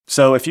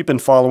So if you've been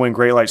following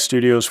Great Light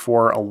Studios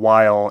for a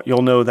while,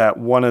 you'll know that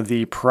one of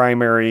the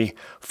primary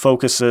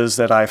focuses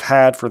that I've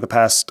had for the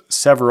past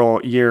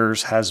several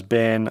years has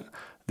been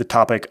the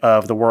topic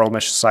of the World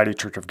Mission Society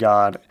Church of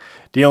God,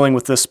 dealing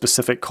with this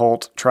specific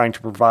cult, trying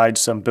to provide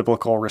some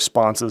biblical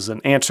responses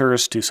and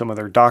answers to some of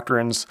their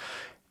doctrines,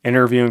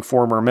 interviewing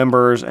former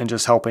members, and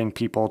just helping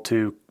people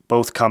to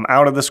both come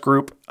out of this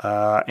group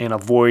and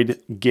avoid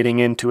getting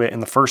into it in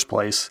the first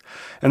place.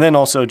 And then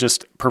also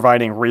just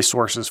providing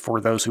resources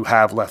for those who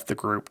have left the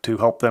group to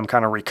help them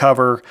kind of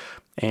recover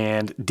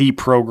and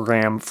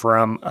deprogram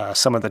from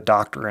some of the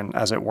doctrine,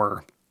 as it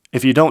were.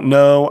 If you don't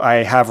know,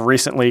 I have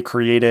recently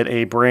created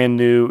a brand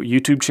new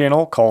YouTube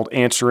channel called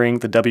Answering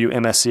the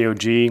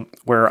WMSCOG,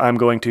 where I'm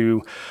going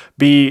to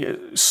be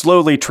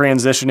slowly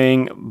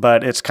transitioning,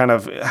 but it's kind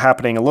of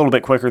happening a little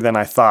bit quicker than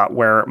I thought,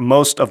 where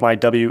most of my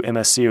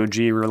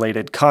WMSCOG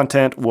related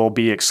content will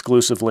be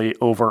exclusively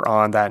over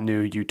on that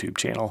new YouTube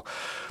channel.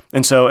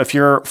 And so if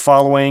you're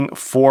following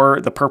for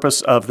the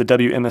purpose of the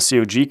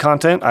WMSCOG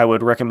content, I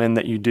would recommend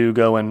that you do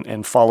go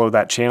and follow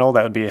that channel.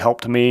 That would be a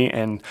help to me.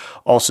 And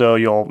also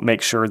you'll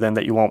make sure then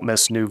that you won't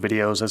miss new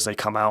videos as they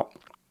come out.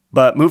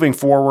 But moving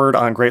forward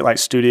on Great Light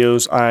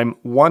Studios, I'm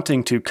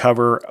wanting to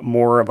cover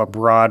more of a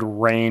broad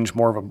range,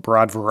 more of a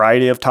broad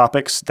variety of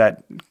topics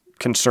that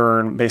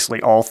concern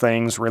basically all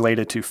things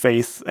related to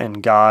faith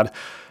and God,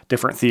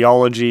 different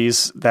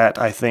theologies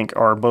that I think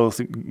are both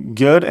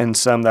good and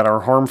some that are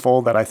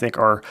harmful that I think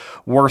are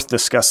worth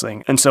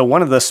discussing. And so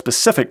one of the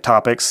specific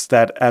topics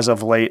that as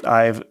of late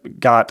I've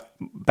got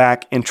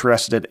back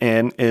interested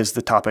in is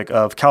the topic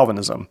of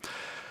Calvinism.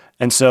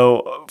 And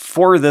so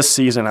for this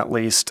season at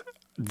least,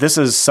 this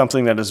is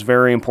something that is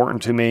very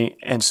important to me,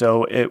 and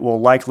so it will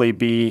likely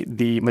be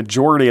the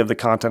majority of the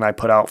content I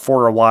put out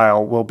for a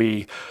while will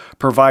be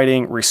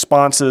providing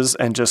responses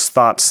and just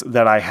thoughts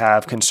that I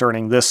have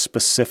concerning this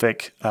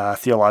specific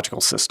theological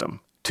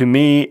system. To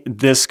me,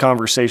 this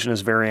conversation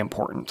is very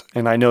important,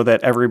 and I know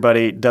that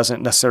everybody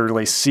doesn't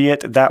necessarily see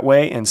it that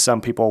way, and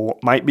some people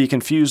might be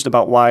confused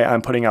about why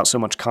I'm putting out so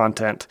much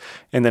content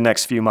in the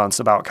next few months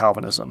about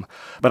Calvinism.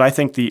 But I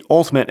think the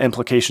ultimate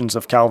implications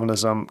of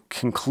Calvinism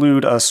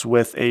conclude us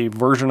with a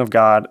version of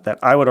God that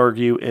I would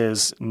argue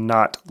is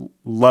not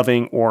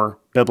loving or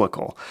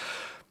biblical.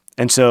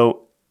 And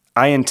so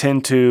I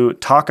intend to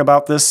talk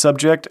about this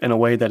subject in a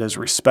way that is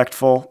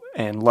respectful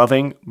and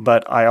loving,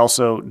 but I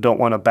also don't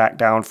want to back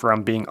down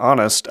from being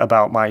honest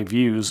about my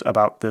views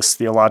about this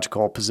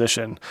theological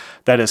position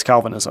that is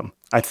Calvinism.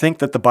 I think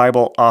that the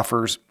Bible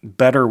offers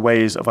better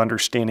ways of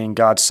understanding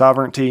God's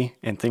sovereignty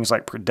and things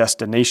like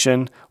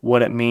predestination,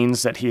 what it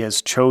means that He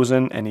has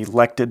chosen and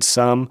elected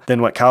some,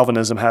 than what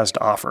Calvinism has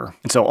to offer.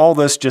 And so all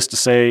this just to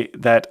say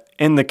that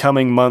in the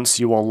coming months,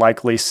 you will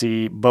likely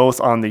see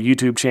both on the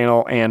YouTube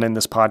channel and in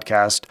this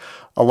podcast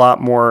a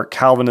lot more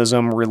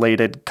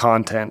Calvinism-related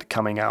content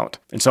coming out.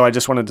 And so I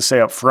just wanted to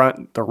say up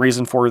front, the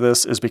reason for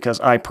this is because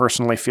I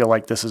personally feel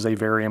like this is a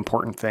very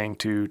important thing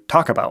to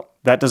talk about.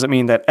 That doesn't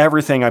mean that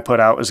everything I put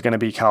out is going to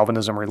be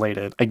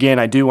Calvinism-related. Again,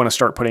 I do want to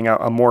start putting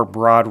out a more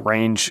broad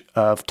range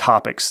of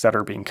topics that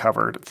are being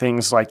covered.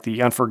 Things like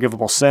the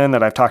unforgivable sin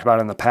that I've talked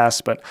about in the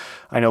past, but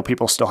I know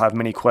people still have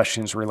many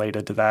questions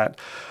related to that.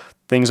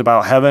 Things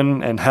about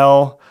heaven and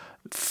hell,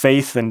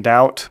 faith and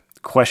doubt,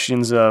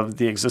 questions of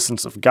the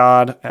existence of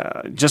God,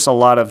 just a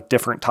lot of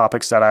different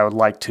topics that I would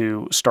like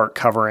to start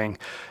covering.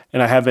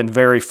 And I have been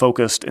very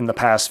focused in the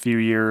past few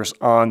years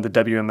on the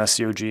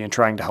WMSCOG and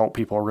trying to help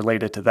people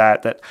related to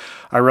that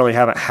I really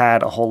haven't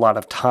had a whole lot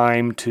of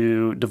time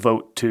to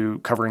devote to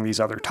covering these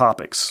other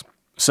topics.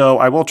 So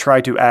I will try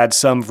to add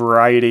some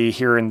variety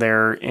here and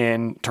there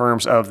in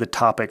terms of the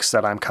topics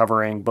that I'm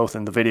covering, both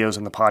in the videos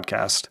and the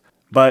podcast.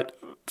 But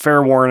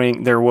fair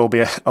warning, there will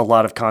be a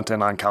lot of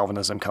content on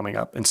Calvinism coming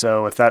up. And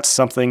so if that's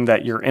something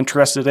that you're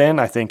interested in,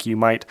 I think you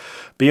might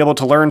be able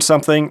to learn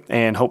something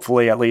and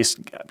hopefully at least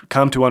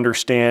come to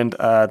understand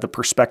the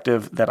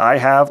perspective that I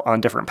have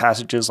on different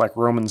passages like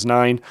Romans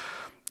 9,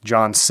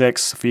 John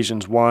 6,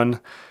 Ephesians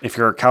 1. If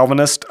you're a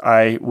Calvinist,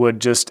 I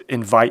would just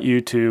invite you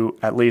to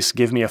at least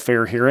give me a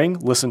fair hearing,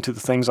 listen to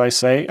the things I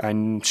say.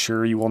 I'm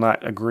sure you will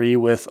not agree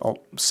with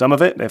some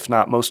of it, if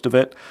not most of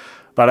it.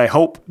 But I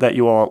hope that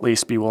you will at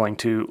least be willing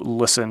to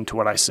listen to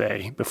what I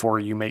say before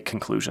you make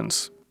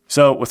conclusions.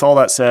 So with all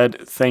that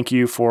said, thank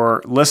you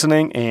for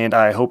listening, and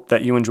I hope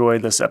that you enjoy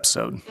this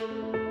episode.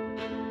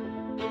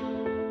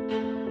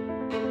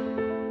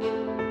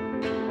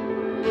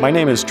 My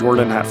name is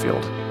Jordan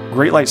Hatfield.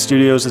 Great Light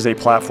Studios is a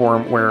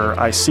platform where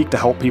I seek to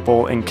help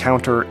people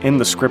encounter in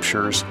the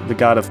scriptures the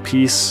God of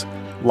peace,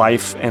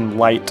 life, and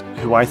light,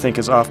 who I think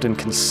is often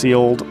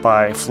concealed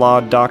by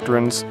flawed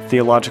doctrines,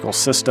 theological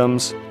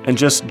systems, and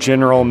just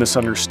general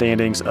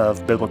misunderstandings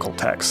of biblical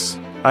texts.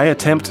 I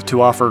attempt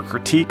to offer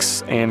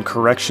critiques and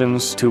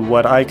corrections to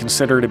what I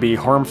consider to be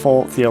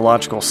harmful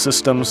theological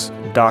systems,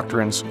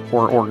 doctrines,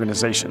 or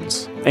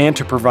organizations, and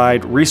to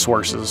provide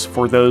resources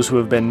for those who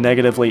have been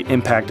negatively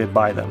impacted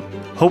by them,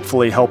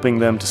 hopefully helping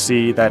them to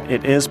see that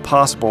it is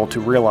possible to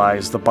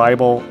realize the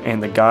Bible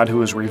and the God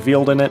who is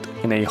revealed in it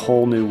in a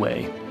whole new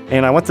way.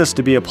 And I want this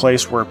to be a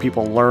place where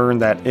people learn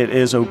that it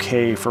is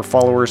okay for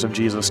followers of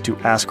Jesus to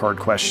ask hard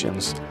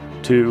questions,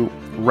 to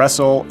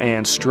wrestle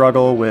and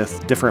struggle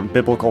with different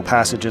biblical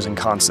passages and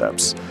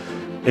concepts.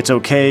 It's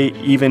okay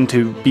even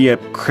to be a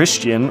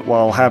Christian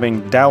while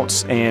having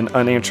doubts and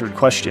unanswered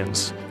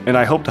questions. And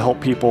I hope to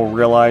help people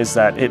realize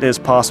that it is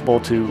possible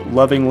to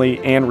lovingly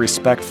and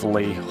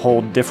respectfully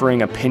hold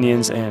differing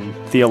opinions and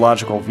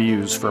theological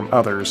views from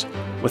others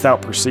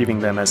without perceiving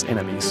them as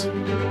enemies.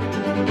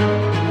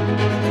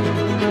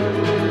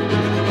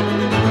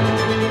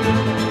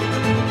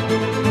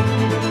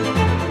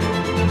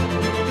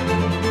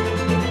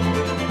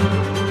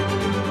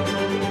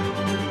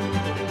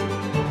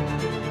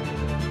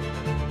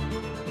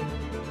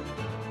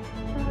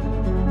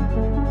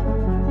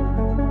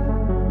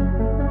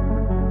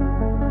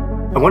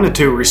 I wanted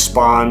to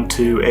respond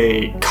to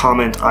a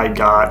comment I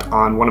got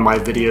on one of my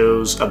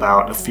videos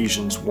about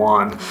Ephesians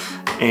 1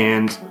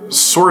 and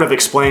sort of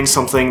explain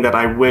something that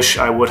I wish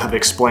I would have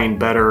explained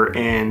better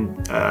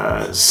in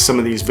some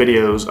of these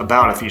videos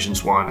about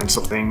Ephesians 1, and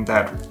something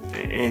that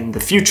in the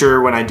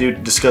future when I do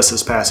discuss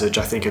this passage,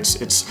 I think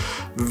it's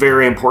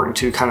very important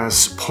to kind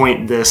of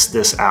point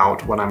this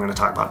out, what I'm going to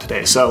talk about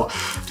today. So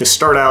to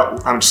start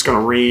out, I'm just going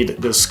to read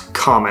this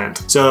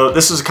comment. So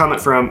this is a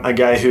comment from a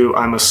guy who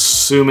I'm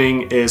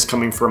assuming is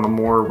coming from a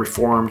more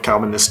Reformed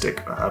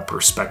Calvinistic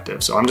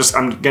perspective. So I'm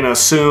going to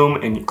assume,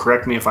 and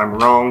correct me if I'm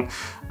wrong,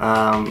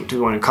 to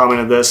the one who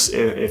commented this,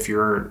 if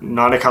you're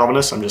not a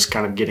Calvinist, I'm just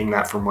kind of getting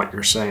that from what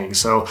you're saying.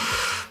 So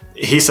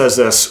he says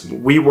this: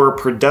 we were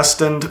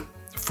predestined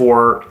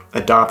for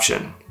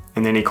adoption.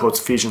 And then he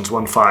quotes Ephesians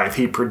 1:5.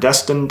 He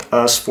predestined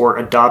us for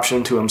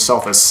adoption to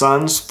himself as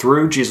sons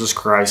through Jesus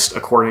Christ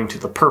according to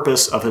the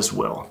purpose of his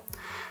will.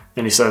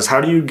 And he says, how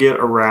do you get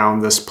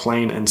around this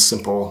plain and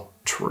simple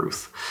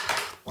truth?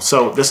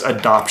 So this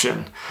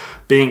adoption,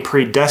 being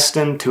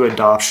predestined to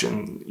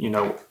adoption,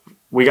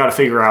 we got to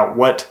figure out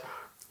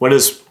what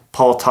is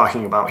Paul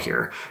talking about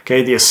here?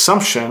 Okay, the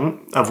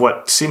assumption of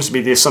what seems to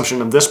be the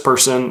assumption of this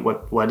person,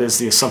 what is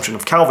the assumption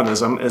of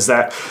Calvinism, is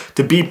that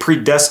to be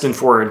predestined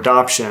for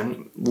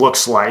adoption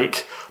looks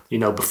like,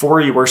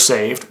 before you were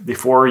saved,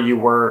 before you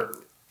were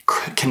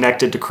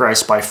connected to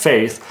Christ by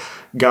faith,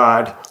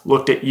 God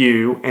looked at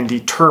you and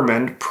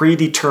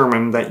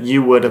predetermined that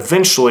you would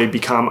eventually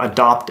become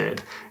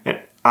adopted,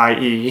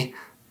 i.e.,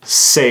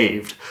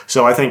 saved.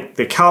 So I think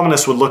the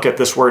Calvinists would look at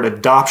this word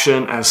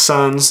adoption as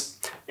sons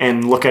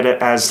and look at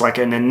it as like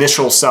an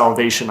initial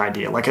salvation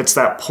idea. Like it's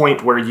that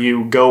point where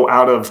you go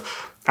out of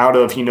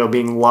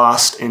being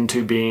lost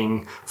into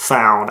being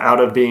found,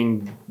 out of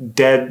being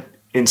dead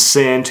in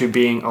sin to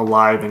being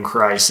alive in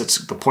Christ.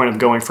 It's the point of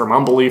going from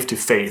unbelief to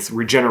faith,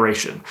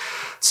 regeneration.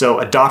 So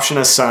adoption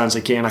as sons,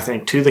 again, I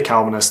think to the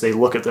Calvinists, they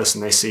look at this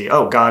and they see,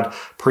 oh, God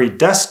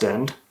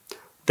predestined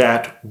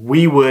that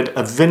we would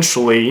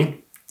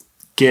eventually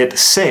get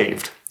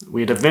saved.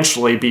 We'd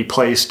eventually be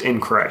placed in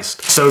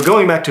Christ. So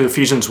going back to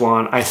Ephesians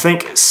 1, I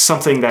think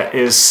something that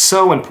is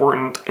so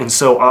important and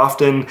so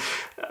often,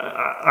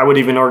 I would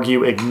even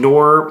argue,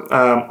 ignore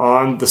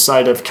on the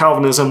side of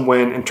Calvinism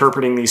when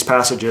interpreting these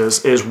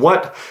passages is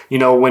what,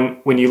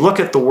 when you look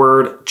at the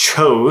word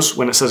chose,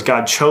 when it says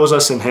God chose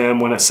us in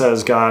him, when it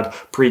says God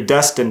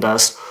predestined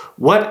us,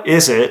 what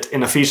is it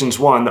in Ephesians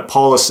 1 that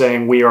Paul is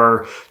saying we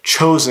are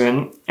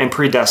chosen and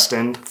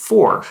predestined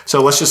for?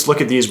 So let's just look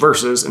at these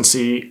verses and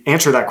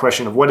answer that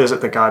question of what is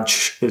it that God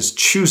is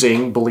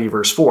choosing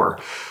believers for.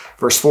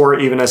 Verse 4,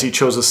 even as he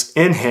chose us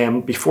in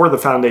him before the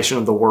foundation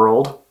of the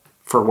world,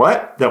 for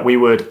what? That we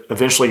would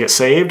eventually get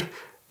saved?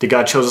 Did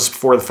God choose us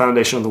before the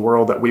foundation of the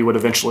world that we would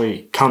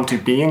eventually come to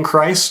be in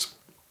Christ?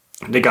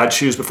 Did God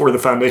choose before the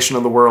foundation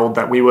of the world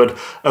that we would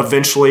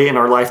eventually in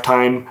our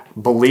lifetime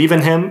believe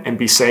in him and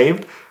be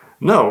saved?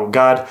 No,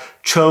 God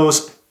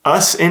chose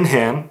us in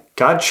him.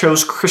 God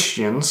chose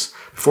Christians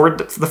before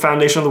the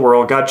foundation of the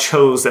world. God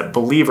chose that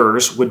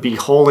believers would be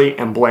holy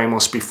and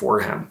blameless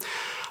before him.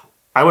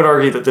 I would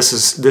argue that this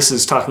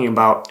is talking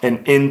about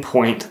an end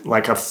point,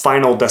 like a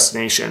final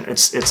destination.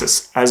 It's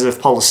as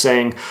if Paul is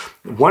saying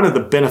one of the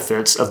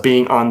benefits of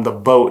being on the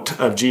boat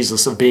of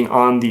Jesus, of being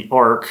on the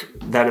ark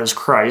that is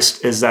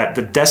Christ, is that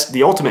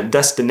the ultimate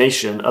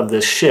destination of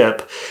this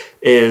ship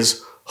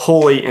is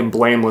holy and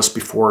blameless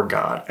before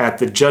God. At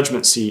the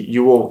judgment seat,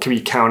 you will be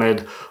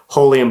counted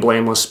holy and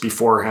blameless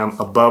before him,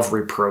 above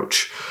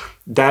reproach.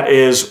 That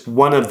is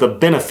one of the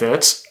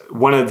benefits,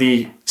 one of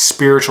the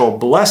spiritual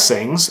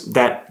blessings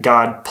that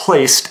God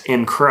placed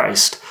in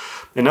Christ.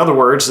 In other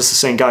words, this is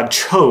saying God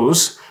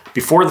chose,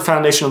 before the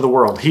foundation of the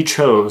world, he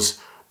chose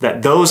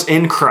that those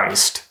in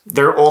Christ,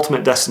 their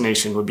ultimate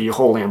destination would be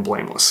holy and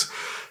blameless.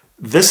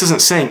 This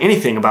isn't saying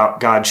anything about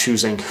God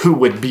choosing who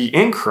would be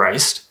in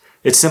Christ.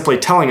 It's simply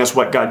telling us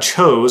what God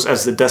chose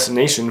as the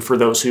destination for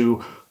those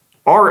who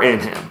are in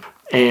him.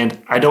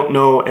 And I don't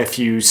know if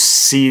you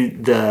see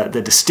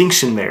the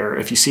distinction there,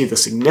 if you see the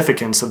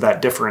significance of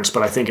that difference,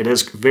 but I think it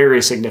is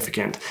very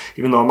significant.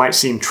 Even though it might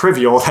seem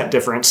trivial, that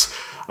difference,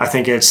 I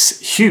think it's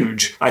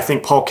huge. I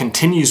think Paul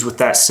continues with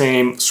that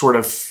same sort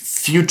of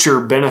future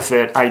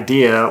benefit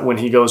idea when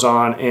he goes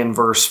on in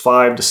verse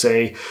 5 to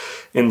say,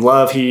 in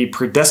love, he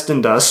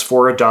predestined us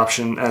for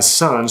adoption as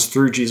sons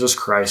through Jesus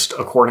Christ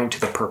according to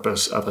the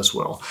purpose of his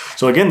will.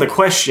 So again, the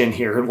question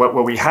here,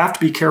 what we have to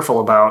be careful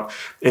about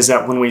is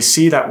that when we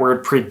see that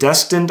word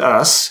predestined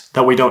us,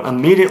 that we don't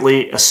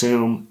immediately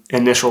assume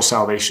initial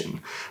salvation,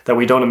 that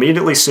we don't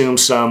immediately assume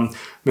some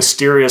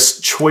mysterious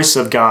choice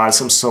of God,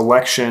 some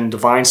selection,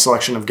 divine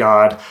selection of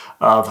God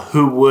of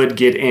who would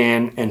get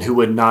in and who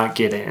would not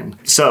get in.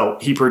 So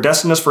he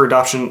predestined us for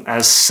adoption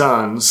as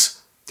sons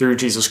through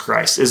Jesus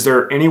Christ. Is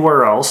there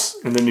anywhere else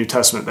in the New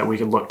Testament that we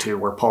could look to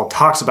where Paul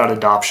talks about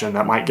adoption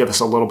that might give us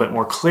a little bit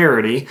more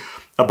clarity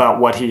about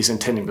what he's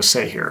intending to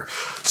say here?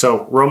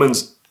 So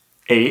Romans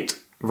 8,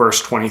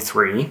 verse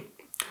 23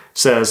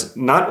 says,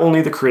 not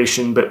only the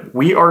creation, but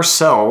we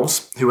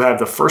ourselves who have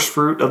the first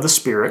fruit of the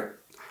Spirit.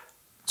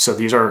 So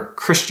these are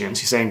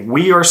Christians. He's saying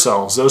we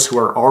ourselves, those who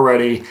are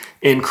already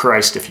in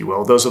Christ, if you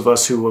will, those of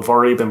us who have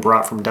already been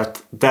brought from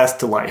death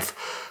to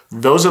life,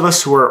 those of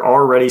us who are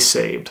already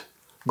saved,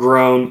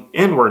 groan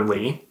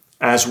inwardly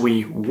as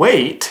we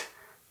wait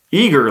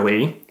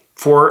eagerly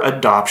for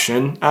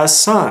adoption as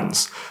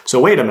sons. So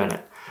wait a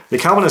minute. The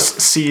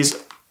Calvinist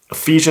sees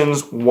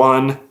Ephesians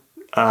 1,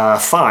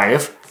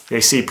 5.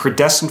 They see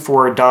predestined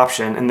for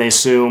adoption, and they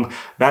assume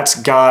that's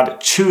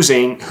God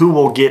choosing who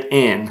will get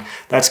in.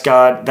 That's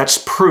God.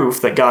 That's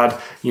proof that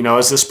God,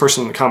 as this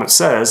person in the comment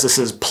says, this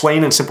is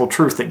plain and simple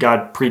truth that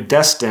God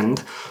predestined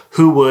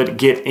who would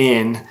get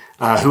in,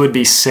 who would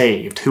be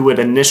saved, who would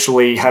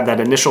initially have that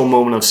initial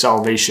moment of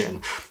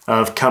salvation,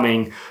 of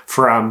coming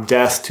from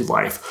death to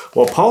life.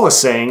 Well, Paul is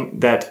saying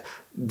that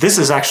this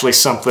is actually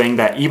something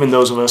that even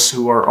those of us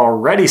who are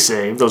already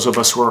saved, those of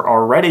us who are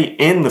already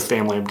in the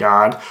family of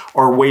God,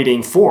 are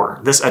waiting for.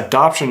 This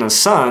adoption as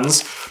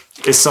sons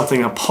is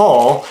something that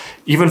Paul,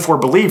 even for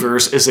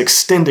believers, is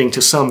extending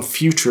to some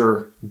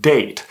future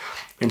date.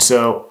 And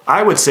so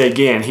I would say,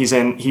 again, he's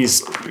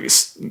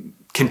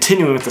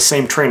continuing with the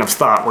same train of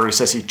thought where he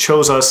says he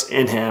chose us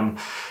in him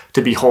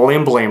to be holy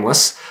and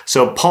blameless.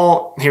 So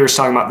Paul here is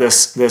talking about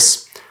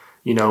this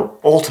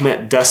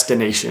ultimate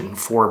destination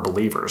for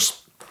believers.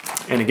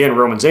 And again,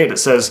 Romans 8, it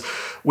says,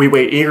 we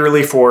wait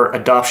eagerly for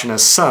adoption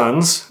as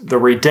sons, the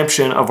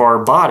redemption of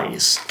our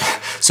bodies.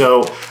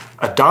 So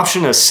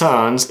adoption as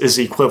sons is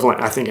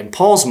equivalent, I think, in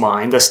Paul's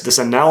mind, this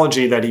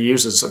analogy that he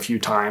uses a few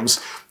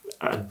times.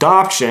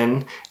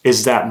 Adoption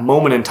is that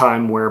moment in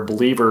time where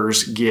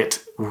believers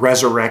get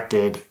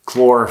resurrected,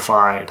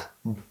 glorified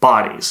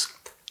bodies,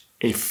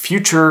 a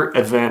future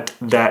event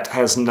that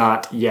has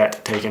not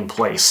yet taken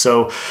place.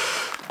 So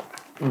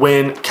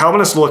when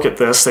Calvinists look at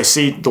this, they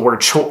see the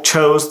word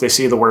chose, they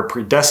see the word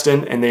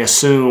predestined, and they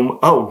assume,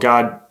 oh,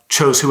 God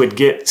chose who would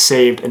get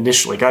saved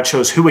initially. God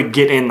chose who would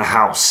get in the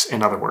house,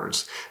 in other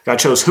words. God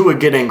chose who would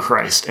get in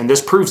Christ, and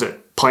this proves it.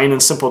 Plain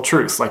and simple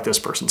truth, like this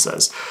person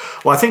says.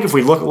 Well, I think if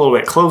we look a little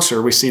bit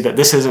closer, we see that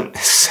this isn't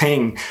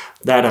saying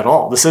that at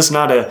all. This is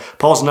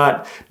Paul's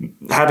not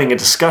having a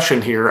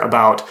discussion here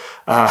about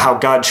how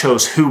God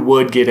chose who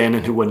would get in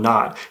and who would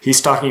not.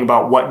 He's talking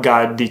about what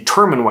God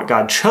determined, what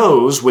God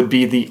chose would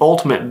be the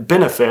ultimate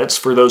benefits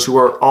for those who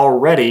are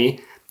already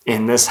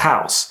in this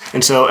house.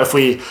 And so if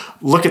we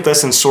look at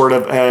this in sort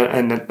of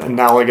an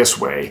analogous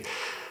way,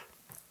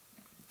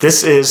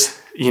 this is,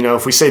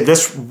 if we say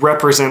this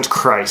represents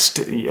Christ,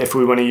 if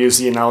we want to use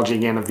the analogy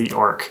again of the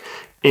ark,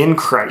 in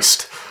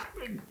Christ,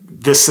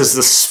 this is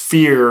the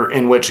sphere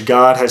in which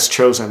God has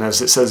chosen,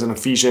 as it says in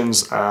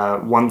Ephesians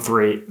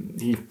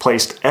 1:3, he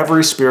placed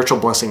every spiritual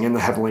blessing in the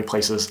heavenly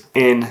places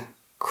in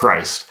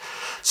Christ.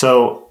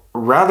 So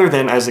rather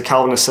than, as the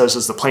Calvinist says,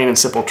 is the plain and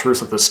simple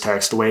truth of this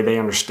text, the way they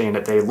understand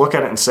it, they look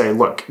at it and say,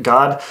 look,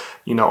 God,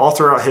 all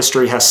throughout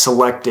history has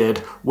selected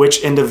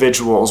which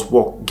individuals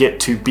will get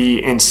to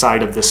be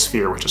inside of this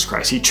sphere, which is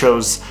Christ. He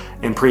chose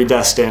and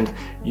predestined,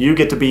 you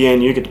get to be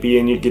in, you get to be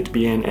in, you get to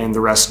be in, and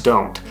the rest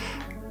don't.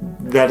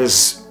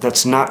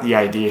 That's not the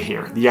idea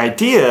here. The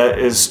idea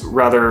is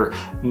rather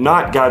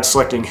not God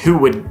selecting who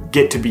would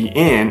get to be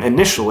in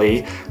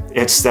initially.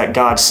 It's that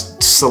God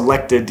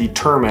selected,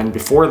 determined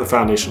before the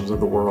foundations of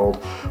the world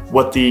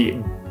what the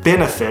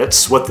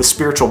benefits, what the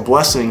spiritual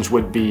blessings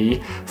would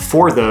be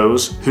for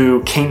those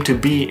who came to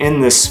be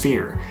in this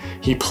sphere.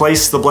 He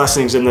placed the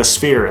blessings in this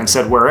sphere and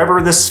said,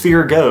 wherever this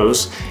sphere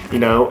goes,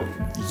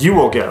 you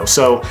will go.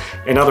 So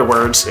in other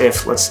words,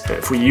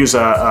 if we use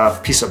a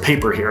piece of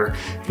paper here,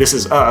 this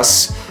is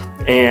us,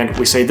 and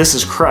we say this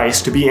is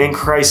Christ. To be in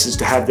Christ is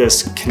to have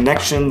this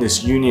connection,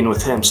 this union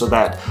with him, so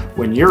that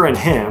when you're in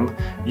him,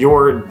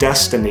 your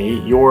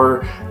destiny,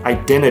 your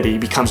identity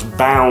becomes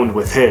bound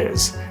with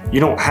his.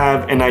 You don't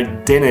have an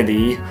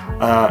identity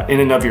in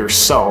and of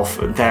yourself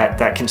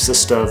that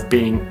consists of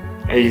being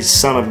a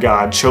son of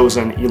God,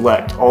 chosen,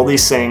 elect. All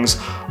these things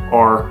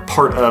are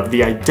part of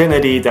the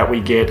identity that we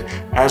get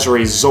as a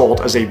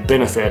result, as a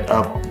benefit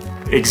of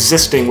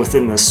existing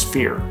within this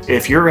sphere.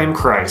 If you're in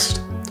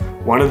Christ,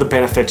 one of the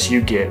benefits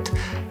you get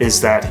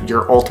is that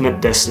your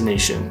ultimate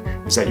destination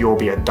is that you will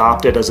be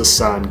adopted as a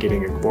son,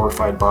 getting a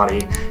glorified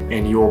body,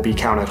 and you will be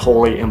counted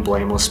holy and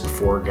blameless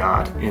before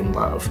God in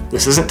love.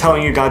 This isn't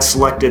telling you God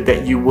selected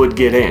that you would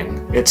get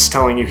in. It's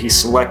telling you He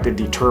selected,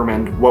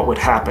 determined what would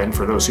happen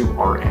for those who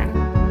are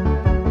in.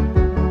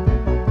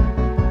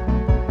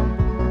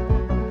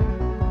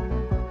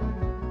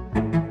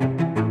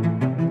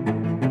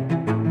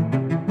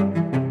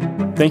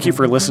 Thank you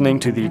for listening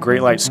to the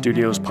Great Light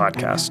Studios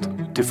podcast.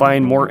 To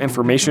find more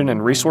information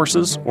and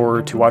resources,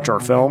 or to watch our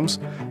films,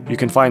 you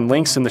can find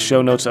links in the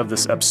show notes of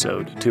this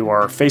episode to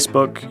our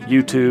Facebook,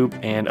 YouTube,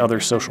 and other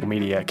social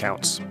media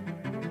accounts.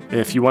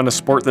 If you want to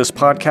support this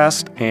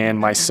podcast and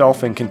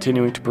myself in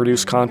continuing to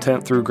produce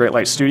content through Great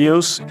Light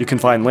Studios, you can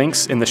find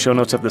links in the show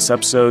notes of this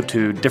episode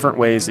to different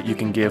ways that you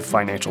can give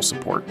financial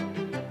support.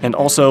 And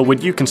also,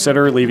 would you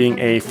consider leaving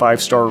a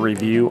 5-star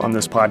review on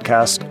this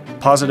podcast?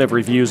 Positive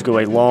reviews go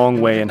a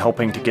long way in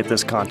helping to get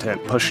this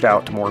content pushed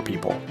out to more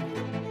people.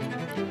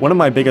 One of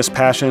my biggest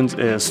passions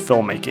is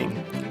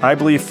filmmaking. I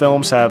believe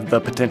films have the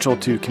potential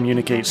to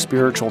communicate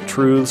spiritual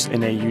truths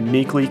in a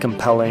uniquely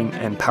compelling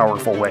and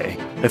powerful way.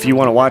 If you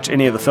want to watch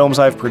any of the films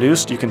I've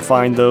produced, you can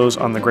find those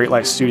on the Great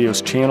Light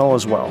Studios channel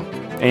as well,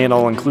 and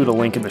I'll include a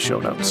link in the show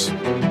notes.